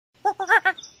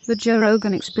The Joe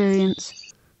Rogan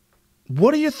Experience.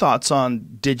 What are your thoughts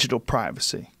on digital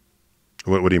privacy?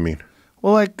 What do you mean?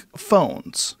 Well, like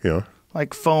phones. Yeah.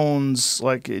 Like phones,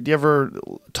 like, do you ever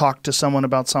talk to someone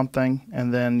about something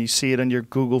and then you see it on your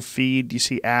Google feed, you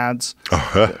see ads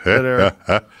that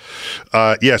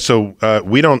are... Yeah, so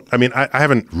we don't, I mean, I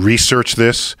haven't researched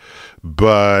this,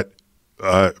 but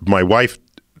my wife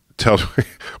tells me,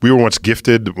 we were once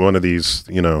gifted one of these,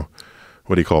 you know,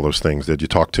 what do you call those things that you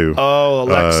talk to? Oh,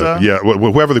 Alexa? Yeah,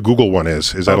 whoever the Google one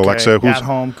is. Is that Okay. Alexa? Who's, at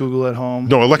home, Google at home.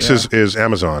 No, Alexa is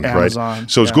Amazon, right?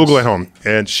 So it's Google at home.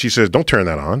 And she says, don't turn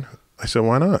that on. I said,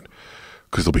 why not?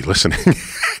 Because they'll be listening.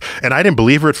 And I didn't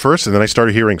believe her at first, and then I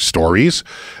started hearing stories.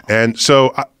 And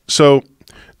so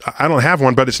I don't have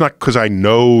one, but it's not because I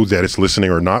know that it's listening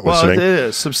or not listening. Well, it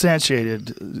is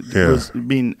substantiated,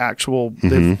 being actual,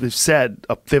 they've said,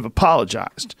 they've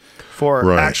apologized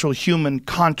for actual human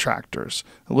contractors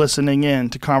listening in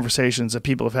to conversations that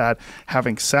people have had,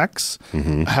 having sex,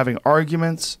 having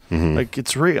arguments, like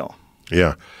it's real.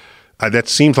 Yeah. That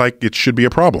seems like it should be a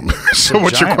problem. So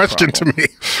what's your question to me?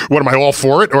 What, am I all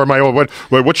for it? Or am I all,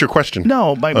 what's your question?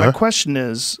 No, my question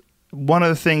is, one of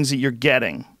the things that you're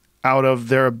getting out of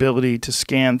their ability to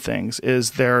scan things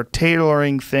is they're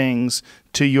tailoring things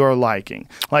to your liking.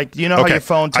 Like, you know how your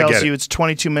phone tells you it's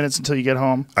 22 minutes until you get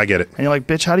home? I get it. And you're like,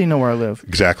 bitch, how do you know where I live?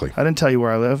 Exactly. I didn't tell you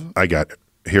where I live. I got it.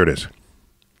 Here it is.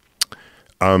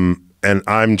 And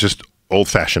I'm just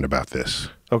old-fashioned about this.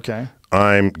 Okay.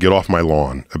 I'm get off my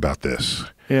lawn about this.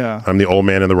 Yeah. I'm the old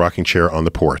man in the rocking chair on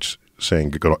the porch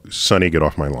saying, Sonny, get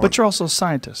off my lawn. But you're also a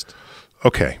scientist.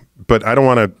 Okay. But I don't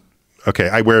want to, okay,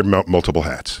 I wear multiple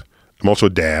hats. I'm also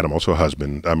a dad. I'm also a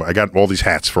husband. I got all these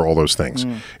hats for all those things.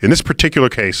 In this particular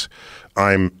case,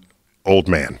 I'm old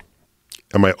man.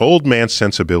 And my old man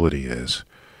sensibility is,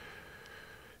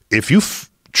 if you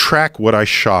track what I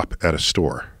shop at a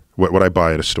store, what I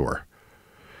buy at a store,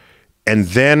 and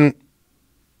then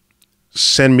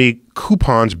send me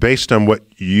coupons based on what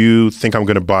you think I'm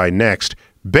going to buy next,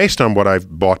 based on what I've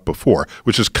bought before,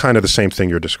 which is kind of the same thing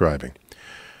you're describing.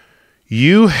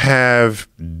 You have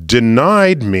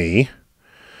denied me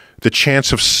the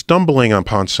chance of stumbling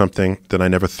upon something that I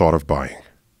never thought of buying.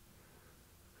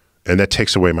 And that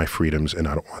takes away my freedoms, and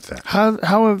I don't want that.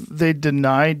 How have they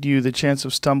denied you the chance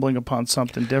of stumbling upon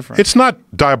something different? It's not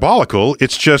diabolical.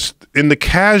 It's just in the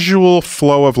casual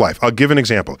flow of life. I'll give an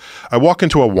example. I walk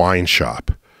into a wine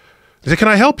shop. They say, can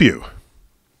I help you?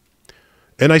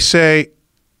 And I say,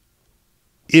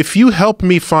 if you help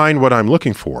me find what I'm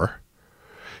looking for,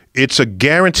 it's a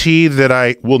guarantee that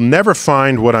I will never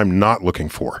find what I'm not looking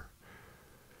for.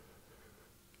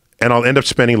 And I'll end up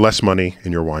spending less money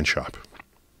in your wine shop.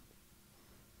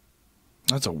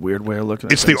 That's a weird way of looking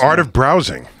at it. It's the art of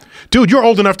browsing. Dude, you're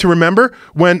old enough to remember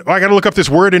when I got to look up this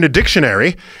word in a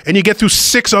dictionary and you get through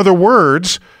 6 other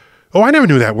words. Oh, I never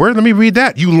knew that word. Let me read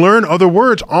that. You learn other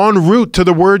words en route to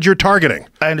the word you're targeting.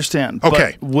 I understand.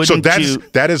 Okay. So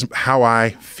that is how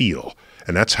I feel.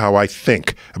 And that's how I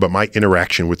think about my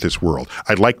interaction with this world.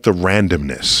 I like the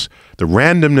randomness. The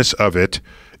randomness of it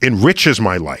enriches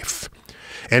my life.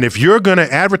 And if you're going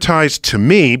to advertise to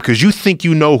me because you think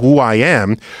you know who I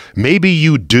am, maybe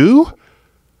you do,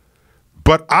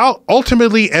 but I'll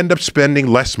ultimately end up spending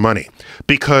less money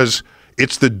because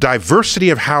it's the diversity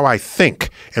of how I think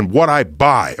and what I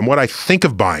buy and what I think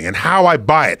of buying and how I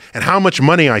buy it and how much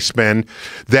money I spend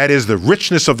that is the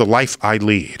richness of the life I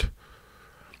lead.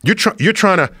 You're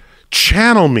trying to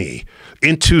channel me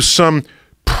into some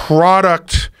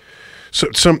product,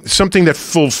 something that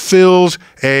fulfills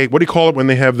a, what do you call it when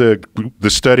they have the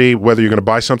study whether you're going to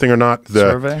buy something or not?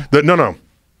 Survey? No.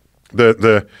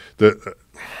 The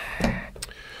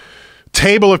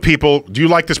table of people, do you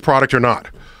like this product or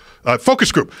not?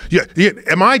 Focus group. Yeah,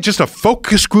 am I just a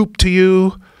focus group to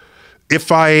you?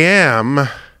 If I am,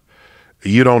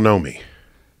 you don't know me.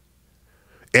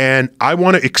 And I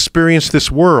want to experience this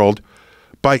world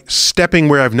by stepping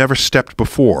where I've never stepped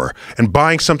before and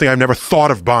buying something I've never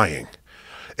thought of buying.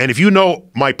 And if you know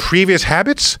my previous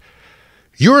habits,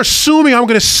 you're assuming I'm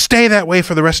going to stay that way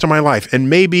for the rest of my life. And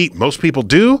maybe most people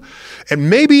do. And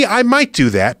maybe I might do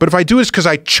that. But if I do it, it's because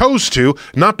I chose to,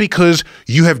 not because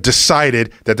you have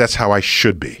decided that that's how I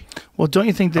should be. Well, don't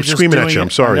you think they're just screaming doing at you. it- I'm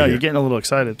sorry. No, you're getting a little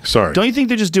excited. Sorry. Don't you think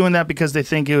they're just doing that because they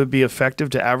think it would be effective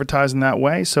to advertise in that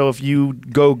way? So if you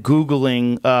go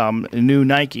Googling new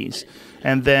Nikes,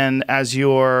 and then as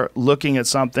you're looking at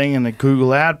something and a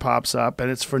Google ad pops up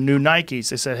and it's for new Nikes,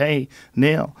 they said, hey,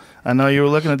 Neil, I know you were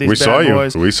looking at these bad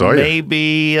boys. We saw you.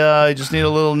 Maybe you just need a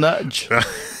little nudge.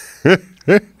 I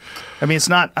mean, it's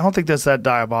not, I don't think that's that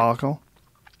diabolical.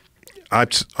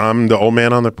 I'm the old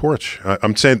man on the porch.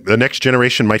 I'm saying the next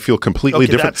generation might feel completely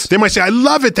different. They might say, I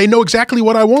love it. They know exactly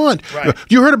what I want. Right.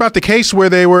 You heard about the case where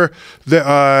they were,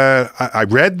 I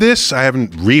read this. I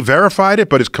haven't re-verified it,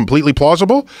 but it's completely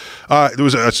plausible. There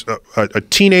was a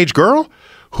teenage girl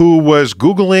who was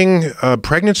Googling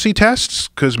pregnancy tests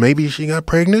because maybe she got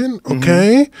pregnant.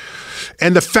 Okay.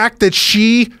 And the fact that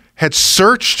she had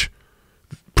searched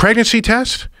pregnancy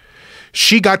test,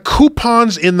 she got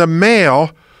coupons in the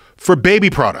mail for baby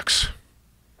products.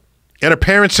 And her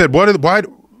parents said,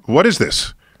 what is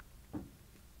this?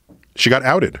 She got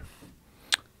outed.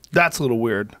 That's a little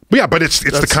weird. Yeah, but it's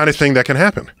the kind of thing that can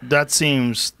happen. That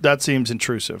seems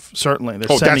intrusive. Certainly.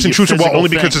 That's intrusive. Well, only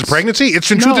because it's pregnancy?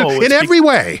 It's intrusive in every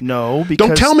way. No, because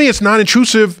don't tell me it's not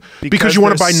intrusive because you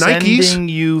want to buy Nikes. Sending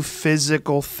you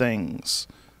physical things.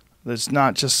 It's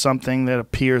not just something that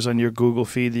appears on your Google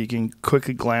feed that you can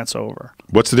quickly glance over.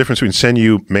 What's the difference between send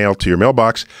you mail to your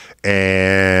mailbox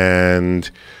and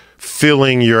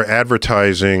filling your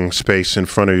advertising space in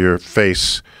front of your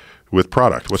face with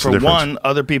product? What's the difference? For one,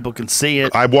 other people can see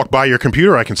it. I walk by your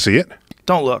computer, I can see it.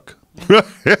 Don't look.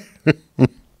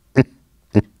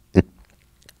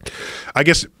 I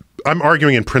guess I'm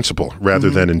arguing in principle rather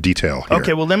than in detail here.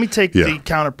 Okay, well, let me take the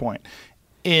counterpoint.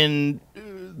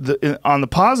 On the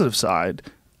positive side,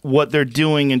 what they're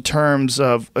doing in terms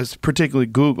of, particularly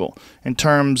Google, in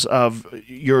terms of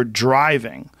your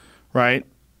driving, right?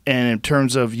 And in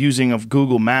terms of using of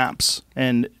Google Maps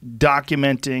and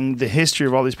documenting the history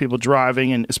of all these people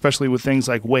driving, and especially with things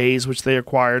like Waze, which they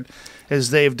acquired, is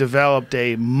they've developed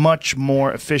a much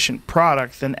more efficient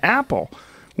product than Apple,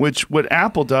 which what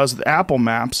Apple does with Apple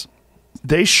Maps,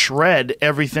 they shred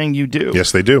everything you do.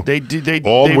 Yes, they do. They do.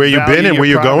 All where you've been and where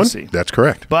you're going. That's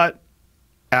correct. But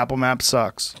Apple Maps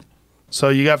sucks. So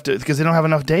you have to, because they don't have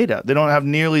enough data. They don't have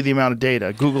nearly the amount of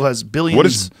data. Google has billions. What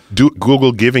is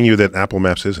Google giving you that Apple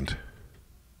Maps isn't?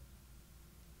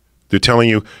 They're telling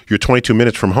you you're 22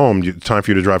 minutes from home. It's time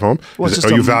for you to drive home. Well,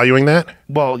 are you valuing that?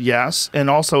 Well, yes. And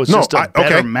also it's just a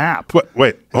better map.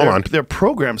 Wait, hold on. Their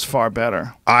program's far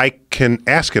better. I can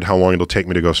ask it how long it'll take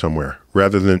me to go somewhere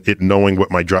rather than it knowing what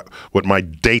my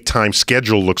daytime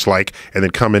schedule looks like and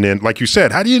then coming in. Like you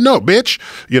said, how do you know, bitch?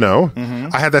 You know,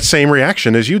 I had that same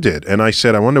reaction as you did. And I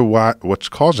said, I wonder what's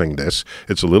causing this.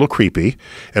 It's a little creepy.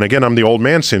 And again, I'm the old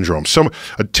man syndrome.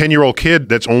 A 10-year-old kid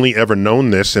that's only ever known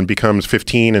this and becomes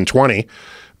 15 and 20,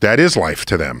 that is life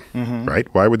to them,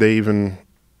 right? Why would they even...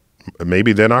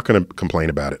 Maybe they're not going to complain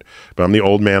about it, but I'm the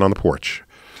old man on the porch.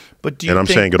 But do you think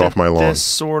saying, get off my lawn. This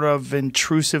sort of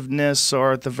intrusiveness,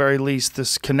 or at the very least,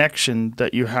 this connection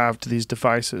that you have to these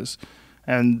devices,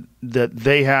 and that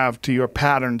they have to your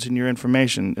patterns and your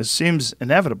information, it seems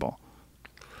inevitable.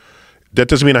 That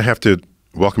doesn't mean I have to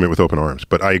welcome it with open arms,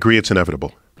 but I agree it's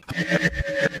inevitable.